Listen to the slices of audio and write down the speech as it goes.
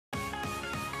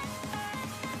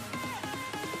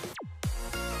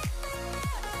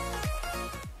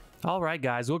Alright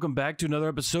guys, welcome back to another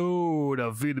episode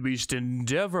of FTB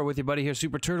Endeavour with your buddy here,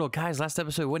 Superturtle. Guys, last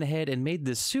episode I went ahead and made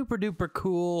this super duper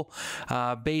cool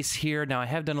base here. Now I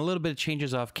have done a little bit of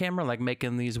changes off camera, like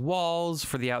making these walls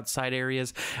for the outside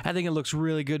areas. I think it looks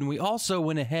really good, and we also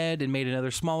went ahead and made another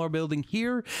smaller building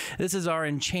here. This is our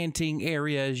enchanting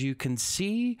area, as you can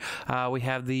see. We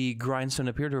have the grindstone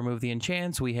up here to remove the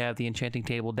enchants. We have the enchanting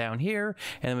table down here,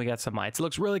 and then we got some lights. It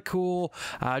looks really cool.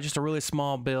 Just a really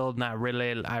small build, I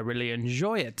really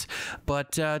enjoy it.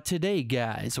 But today,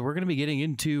 guys, we're going to be getting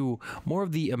into more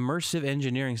of the immersive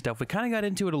engineering stuff. We kind of got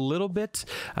into it a little bit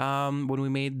when we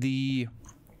made the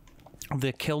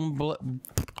kiln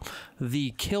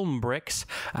bricks,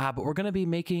 but we're going to be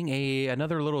making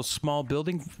another little small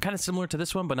building, kind of similar to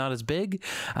this one, but not as big,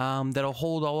 that'll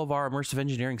hold all of our immersive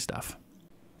engineering stuff.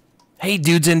 Hey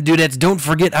dudes and dudettes, don't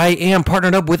forget I am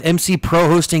partnered up with MC Pro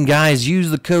Hosting, guys.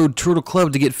 Use the code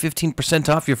TurtleClub to get 15%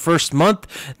 off your first month.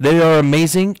 They are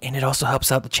amazing, and it also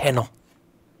helps out the channel.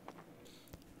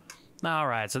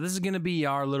 Alright, so this is going to be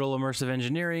our little immersive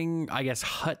engineering, I guess,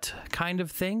 hut kind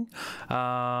of thing.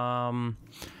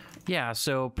 Yeah,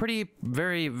 so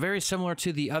very similar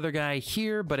to the other guy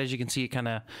here, but as you can see, it kind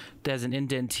of has an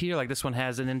indent here. Like this one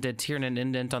has an indent here and an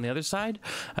indent on the other side.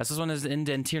 So this one has an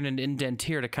indent here and an indent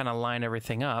here to kind of line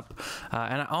everything up.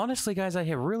 And honestly, guys, I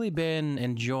have really been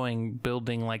enjoying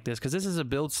building like this because this is a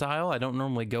build style I don't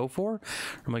normally go for.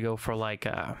 I normally go for like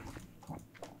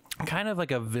kind of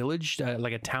like a village,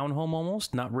 like a townhome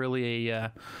almost. Not really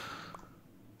a...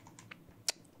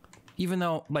 even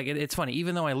though, like, it's funny,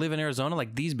 even though I live in Arizona,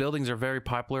 like, these buildings are very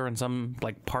popular in some,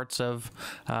 like, parts of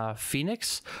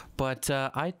Phoenix, but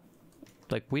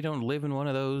we don't live in one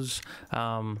of those,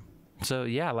 so,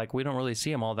 yeah, like, we don't really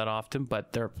see them all that often,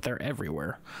 but they're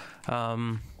everywhere,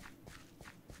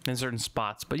 in certain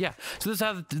spots. But yeah, so this is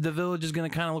how the village is going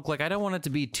to kind of look like. I don't want it to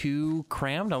be too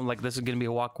crammed. I'm like, this is going to be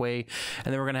a walkway,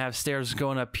 and then we're going to have stairs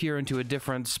going up here into a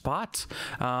different spot.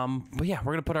 But yeah,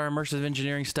 we're going to put our immersive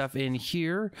engineering stuff in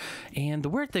here. And the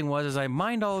weird thing was, is I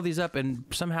mined all of these up, and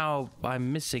somehow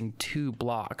I'm missing 2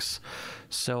 blocks.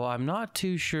 So I'm not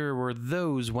too sure where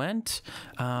those went.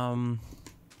 But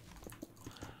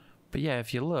yeah,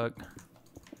 if you look,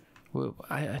 well,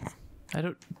 I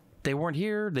don't... They weren't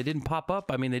here. They didn't pop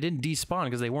up. I mean, they didn't despawn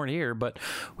because they weren't here, but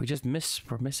we just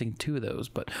we're missing 2 of those.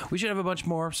 But we should have a bunch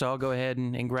more, so I'll go ahead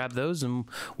and grab those, and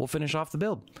we'll finish off the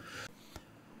build.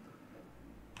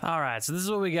 All right, so this is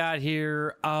what we got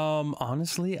here.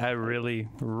 Honestly, I really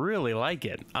like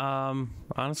it.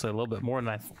 Honestly, a little bit more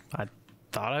than I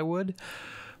thought I would.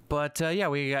 But yeah,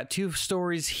 we got 2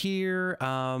 stories here.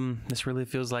 This really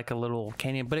feels like a little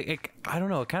canyon, but I don't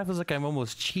know. It kind of feels like I'm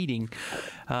almost cheating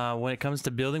when it comes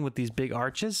to building with these big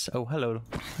arches. Oh, hello.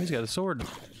 He's got a sword.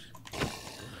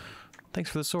 Thanks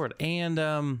for the sword.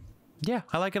 And yeah,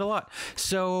 I like it a lot.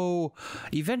 So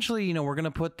eventually, you know, we're going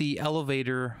to put the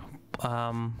elevator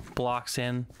blocks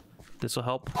in. This will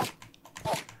help.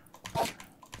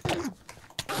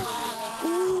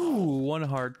 Ooh, 1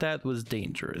 heart. That was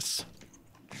dangerous.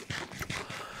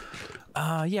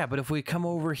 Yeah, but if we come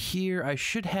over here, I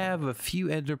should have a few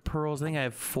ender pearls. I think I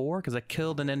have 4 because I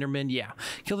killed an enderman. Yeah,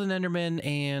 killed an enderman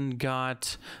and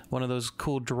got one of those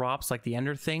cool drops like the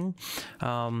ender thing.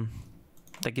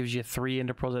 That gives you 3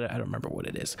 ender pearls. I don't remember what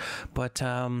it is. But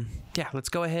yeah, let's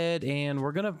go ahead and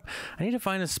I need to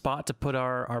find a spot to put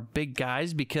our big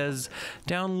guys, because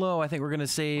down low I think we're going to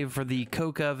save for the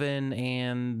coke oven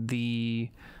and the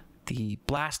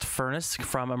blast furnace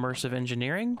from immersive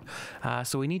engineering.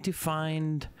 So we need to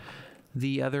find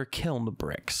the other kiln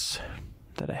bricks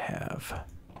that I have.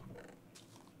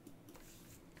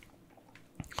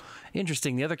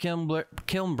 Interesting, the other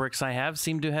kiln bricks I have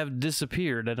seem to have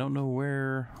disappeared. I don't know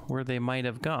where they might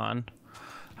have gone,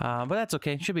 but that's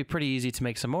okay. It should be pretty easy to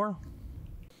make some more.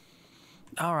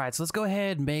 All right, so let's go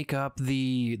ahead and make up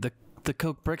the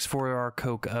coke bricks for our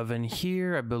coke oven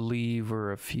here. I believe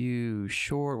we're a few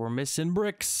short. We're missing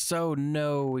bricks. So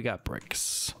no, we got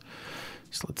bricks.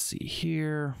 So let's see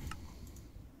here.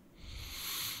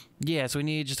 Yeah, so we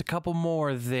need just a couple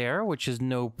more there, which is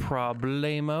no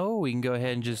problemo. We can go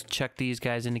ahead and just check these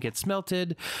guys in to get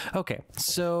smelted. Okay,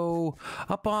 so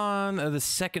up on the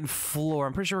 2nd floor,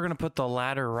 I'm pretty sure we're going to put the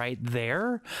ladder right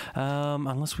there.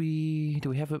 Unless do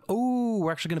we have a... Oh,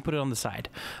 we're actually going to put it on the side.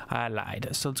 I lied.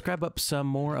 So let's grab up some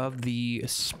more of the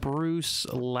spruce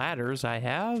ladders I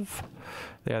have.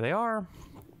 There they are.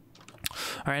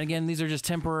 All right, again, these are just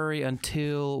temporary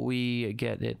until we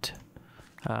get it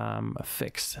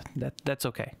fixed. That's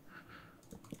okay.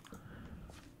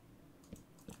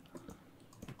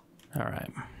 All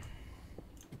right.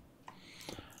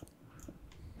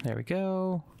 There we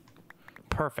go.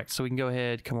 Perfect. So we can go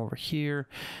ahead, come over here,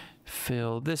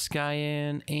 fill this guy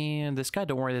in, and this guy,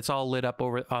 don't worry, it's all lit up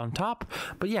over on top.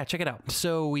 But yeah, check it out.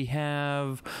 So we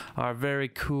have our very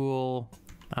cool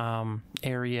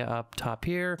area up top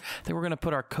here. Then we're gonna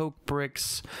put our Coke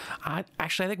bricks. I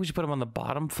think we should put them on the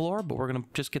bottom floor, but we're gonna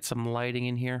just get some lighting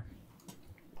in here,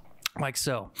 like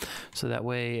so. So that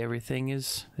way everything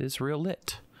is real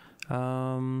lit.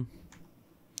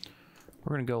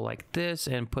 We're going to go like this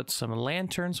and put some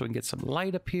lanterns so we can get some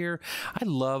light up here. I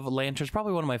love lanterns.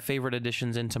 Probably one of my favorite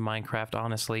additions into Minecraft,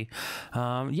 honestly.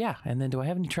 Yeah, and then do I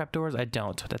have any trapdoors? I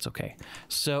don't. That's okay.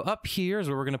 So up here is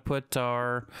where we're going to put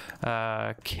our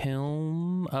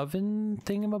kiln oven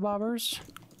thingamabobbers.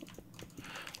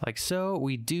 Like so.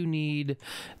 We do need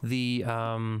the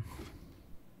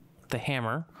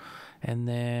hammer. And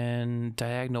then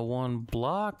diagonal 1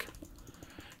 block.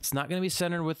 It's not going to be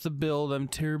centered with the build. I'm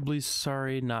terribly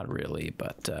sorry. Not really,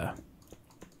 but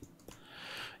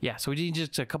yeah, so we need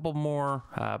just a couple more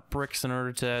bricks in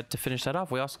order to finish that off.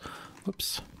 We also,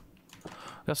 whoops, we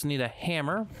also need a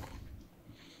hammer.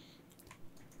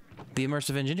 The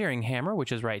immersive engineering hammer,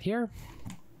 which is right here.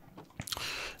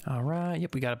 All right,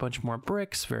 yep, we got a bunch more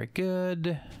bricks. Very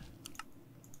good.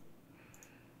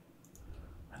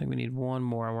 I think we need one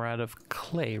more and we're out of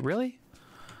clay. Really?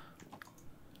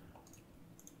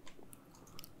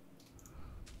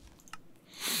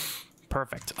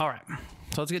 Perfect. All right.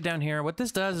 So let's get down here. What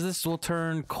this does is this will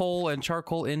turn coal and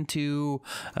charcoal into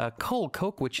coal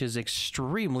coke, which is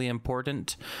extremely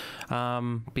important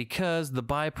because the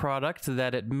byproduct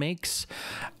that it makes.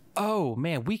 Oh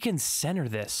man, we can center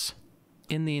this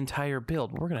in the entire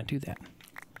build. We're gonna do that.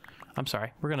 I'm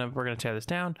sorry. We're gonna tear this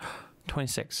down.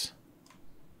 26.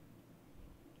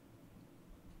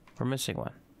 We're missing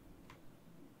one.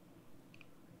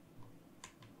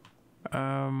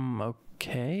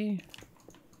 Okay.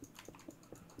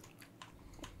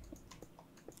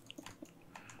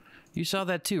 You saw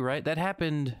that too, right? That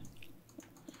happened.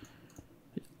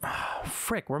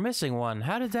 Frick, we're missing one.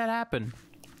 How did that happen?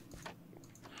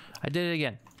 I did it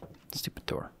again. Stupid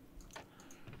door.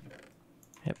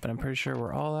 Yep, but I'm pretty sure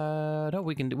we're all no,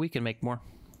 we can make more.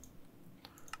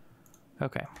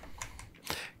 Okay.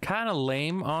 Kind of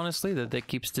lame, honestly, that it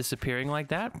keeps disappearing like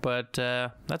that, but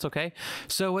that's okay.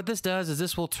 So what this does is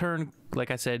this will turn,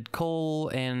 like I said, coal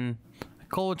and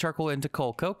charcoal into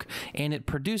coal coke, and it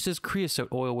produces creosote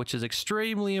oil, which is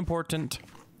extremely important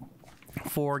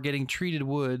for getting treated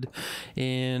wood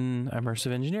in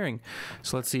immersive engineering.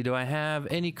 So let's see, do I have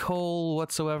any coal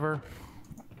whatsoever?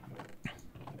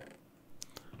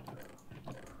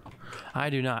 I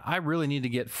do not. I really need to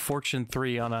get Fortune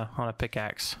 3 on a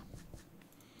pickaxe.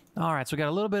 All right, so we got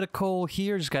a little bit of coal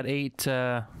here. Just got 8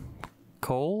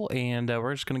 coal, and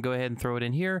we're just going to go ahead and throw it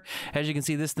in here. As you can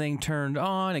see, this thing turned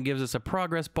on. It gives us a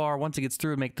progress bar. Once it gets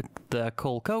through, make the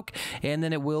coal coke, and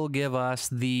then it will give us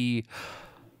the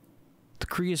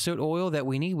creosote oil that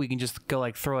we need. We can just go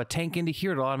like throw a tank into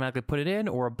here. It'll automatically put it in,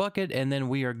 or a bucket, and then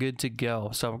we are good to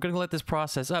go. So I'm going to let this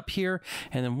process up here,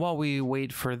 and then while we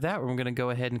wait for that, we're going to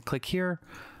go ahead and click here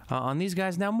on these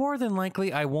guys. Now, more than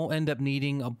likely, I won't end up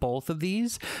needing both of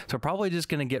these, so probably just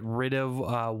going to get rid of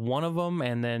one of them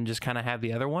and then just kind of have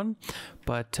the other one.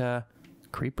 But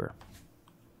creeper.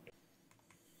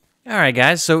 All right,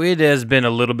 guys, so it has been a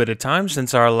little bit of time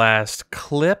since our last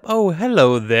clip. Oh,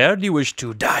 hello there. Do you wish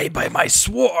to die by my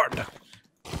sword?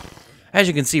 As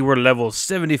you can see, we're level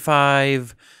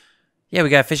 75. Yeah, we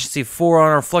got efficiency 4 on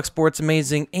our flux board. It's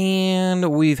amazing. And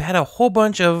we've had a whole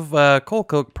bunch of coal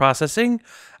coke processing.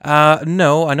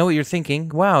 No, I know what you're thinking.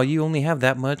 Wow, you only have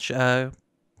that much. Is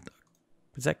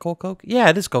that coal coke? Yeah,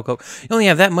 it is coal coke. You only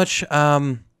have that much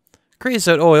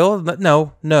creosote oil.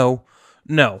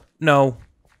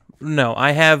 No,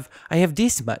 I have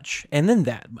this much, and then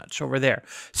that much over there.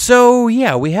 So,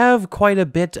 yeah, we have quite a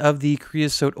bit of the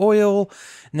creosote oil.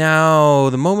 Now,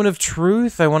 the moment of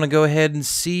truth, I want to go ahead and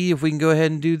see if we can go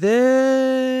ahead and do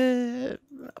this.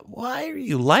 Why are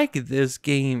you like this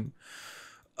game?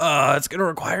 It's going to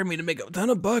require me to make a ton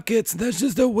of buckets. That's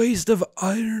just a waste of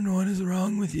iron. What is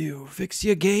wrong with you? Fix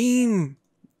your game.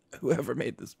 Whoever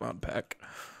made this mod pack.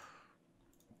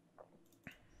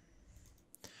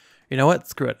 You know what?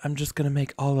 Screw it. I'm just going to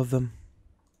make all of them.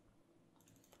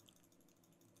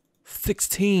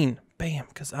 16. Bam,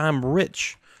 because I'm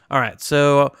rich. All right,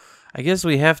 so I guess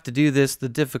we have to do this the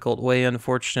difficult way,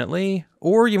 unfortunately.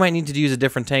 Or you might need to use a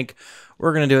different tank.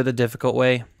 We're going to do it the difficult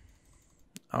way.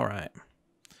 All right.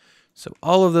 So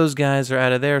all of those guys are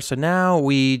out of there. So now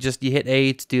you hit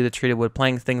A to do the treated wood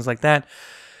planks, things like that.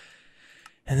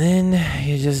 And then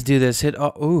you just do this. Hit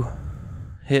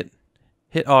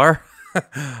R.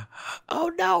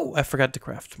 Oh no, I forgot to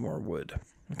craft more wood.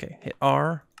 Okay, hit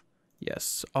R.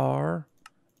 Yes, R.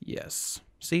 Yes.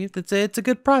 See, it's a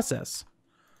good process.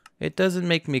 It doesn't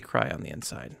make me cry on the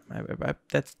inside.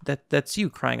 That's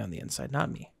you crying on the inside,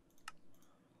 not me.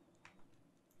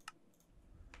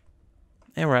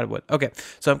 And we're out of wood. Okay,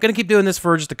 so I'm gonna keep doing this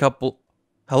for just a couple.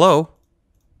 Hello.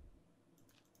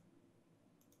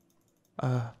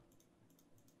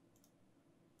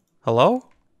 Hello?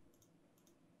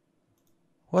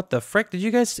 What the frick? Did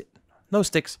you guys see? No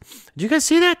sticks. Did you guys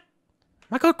see that?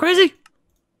 Am I going crazy?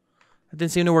 That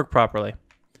didn't seem to work properly.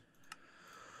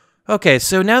 Okay,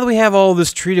 so now that we have all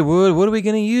this treated wood, what are we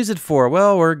going to use it for?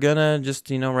 Well, we're going to just,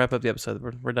 wrap up the episode.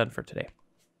 We're done for today.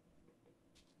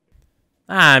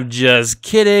 I'm just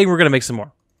kidding. We're going to make some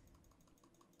more.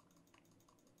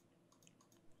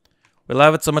 We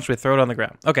love it so much we throw it on the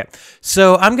ground. Okay,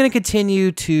 so I'm going to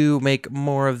continue to make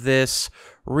more of this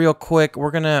real quick.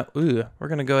 We're going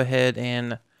to go ahead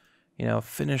and,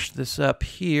 finish this up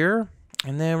here.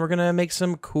 And then we're going to make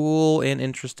some cool and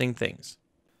interesting things.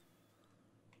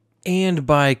 And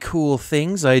by cool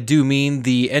things, I do mean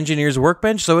the engineer's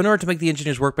workbench. So in order to make the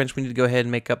engineer's workbench, we need to go ahead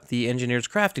and make up the engineer's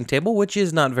crafting table, which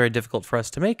is not very difficult for us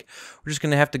to make. We're just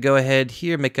going to have to go ahead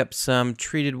here, make up some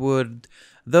treated wood,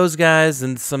 those guys,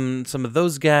 and some of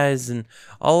those guys, and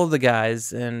all of the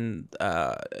guys, and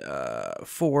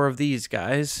 4 of these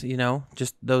guys,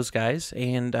 just those guys.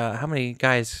 And how many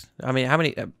guys? I mean, how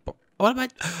many... What am I?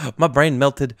 My brain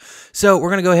melted. So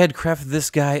we're going to go ahead and craft this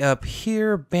guy up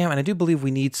here. Bam. And I do believe we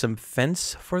need some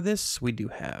fence for this. We do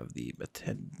have the...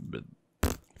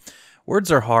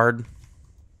 Words are hard.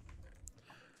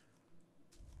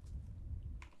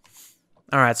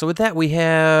 All right. So with that, we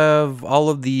have all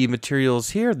of the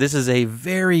materials here. This is a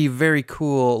very, very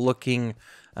cool looking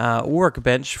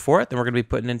workbench for it. Then we're going to be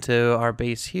putting into our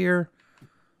base here.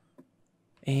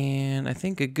 And I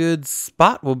think a good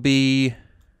spot will be...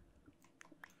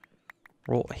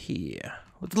 Roll here.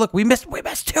 Look, we missed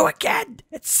 2 again.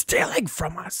 It's stealing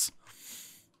from us.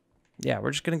 Yeah, we're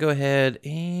just gonna go ahead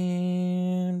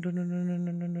and I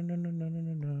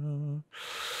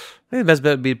think the best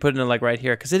bet would be putting it like right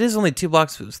here, because it is only 2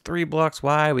 blocks. If it was 3 blocks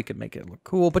wide, we could make it look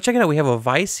cool. But check it out. We have a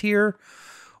vise here.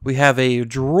 We have a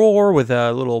drawer with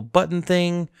a little button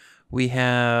thing. We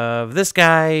have this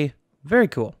guy. Very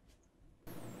cool.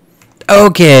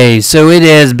 Okay, so it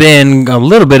has been a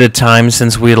little bit of time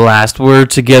since we last were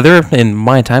together, in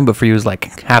my time, but for you it was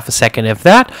like half a second, if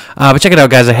that. But check it out,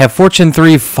 guys. I have Fortune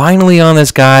 3 finally on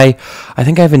this guy. I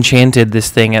think I've enchanted this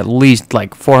thing at least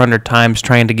like 400 times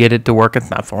trying to get it to work. It's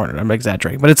not 400, I'm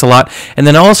exaggerating, but it's a lot. And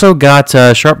then also got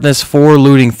Sharpness 4,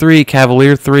 Looting 3,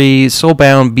 Cavalier 3,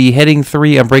 Soulbound, Beheading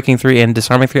 3, Unbreaking 3, and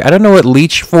Disarming 3. I don't know what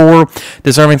Leech 4,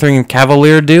 Disarming 3, and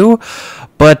Cavalier do.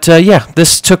 But yeah,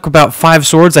 this took about 5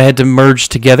 swords I had to merge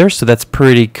together, so that's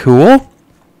pretty cool.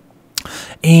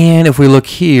 And if we look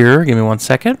here, give me 1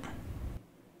 second.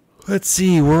 Let's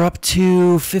see, we're up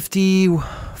to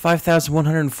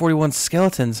 55,141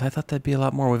 skeletons. I thought that'd be a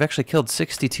lot more. We've actually killed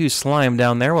 62 slime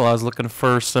down there while I was looking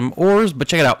for some ores, but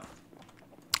check it out.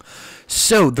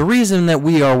 So the reason that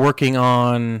we are working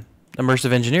on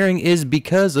immersive engineering is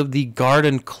because of the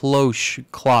garden cloche,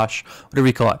 whatever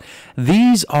you call it.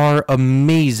 These are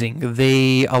amazing.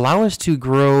 They allow us to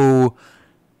grow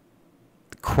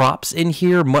crops in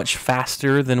here much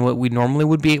faster than what we normally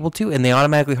would be able to, and they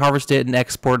automatically harvest it and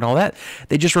export and all that.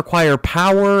 They just require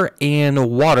power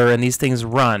and water, and these things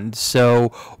run.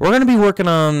 So we're going to be working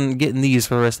on getting these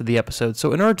for the rest of the episode.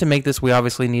 So in order to make this, we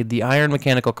obviously need the iron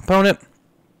mechanical component,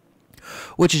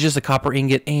 which is just a copper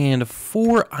ingot, and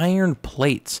 4 iron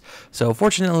plates. So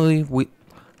fortunately, we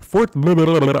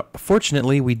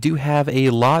do have a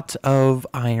lot of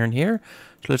iron here.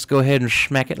 So let's go ahead and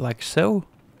smack it like so.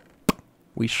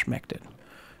 We smacked it.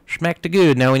 Smacked it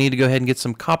good. Now we need to go ahead and get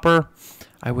some copper.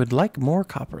 I would like more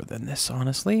copper than this,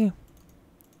 honestly.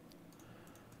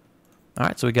 All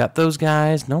right, so we got those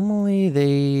guys.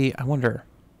 Normally I wonder.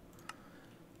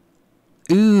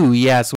 Ooh, yeah, so